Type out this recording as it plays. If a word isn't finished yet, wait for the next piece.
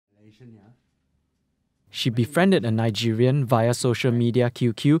She befriended a Nigerian via social media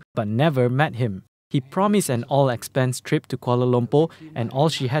QQ but never met him. He promised an all-expense trip to Kuala Lumpur, and all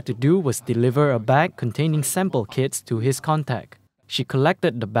she had to do was deliver a bag containing sample kits to his contact. She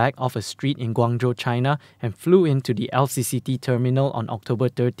collected the bag off a street in Guangzhou, China, and flew into the LCCT terminal on October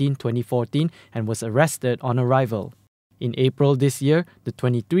 13, 2014, and was arrested on arrival. In April this year, the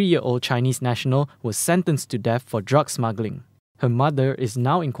 23-year-old Chinese national was sentenced to death for drug smuggling. Her mother is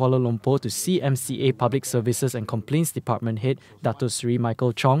now in Kuala Lumpur to see MCA Public Services and Complaints Department head Datuk Seri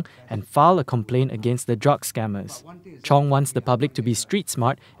Michael Chong and file a complaint against the drug scammers. Chong wants the public to be street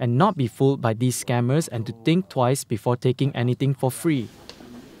smart and not be fooled by these scammers and to think twice before taking anything for free.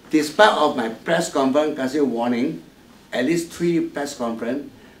 Despite of my press conference warning, at least 3 press conferences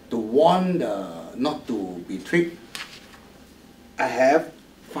to warn not to be tricked, I have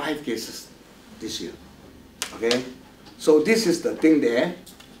 5 cases this year. Okay? So this is the thing there.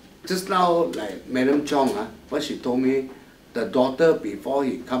 Just now, like Madam Chong, what she told me, the daughter, before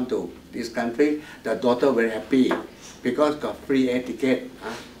he come to this country, the daughter very happy because got free air ticket.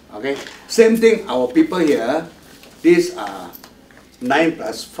 Okay? Same thing, our people here, these 9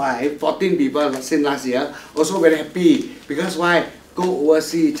 plus 5, 14 people since last year, also very happy because why? Go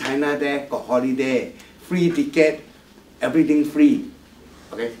overseas, China there, got holiday, free ticket, everything free.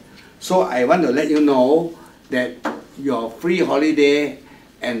 Okay? So I want to let you know that your free holiday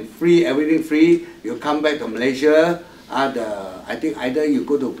and free everything free, you come back to Malaysia, I think either you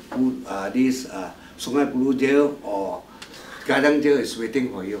go to this Sungai Buloh jail or Gadang jail is waiting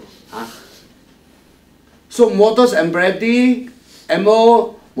for you. So modus operandi,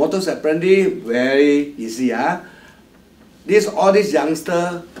 modus operandi, very easy. All these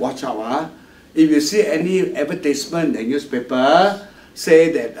youngsters, watch out. If you see any advertisement in the newspaper,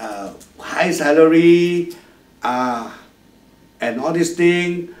 say that high salary, and all these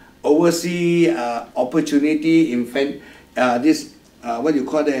things, overseas opportunity, this what you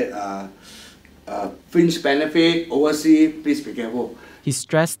call that, fringe benefit, overseas, please be careful. He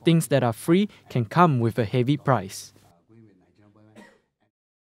stressed things that are free can come with a heavy price.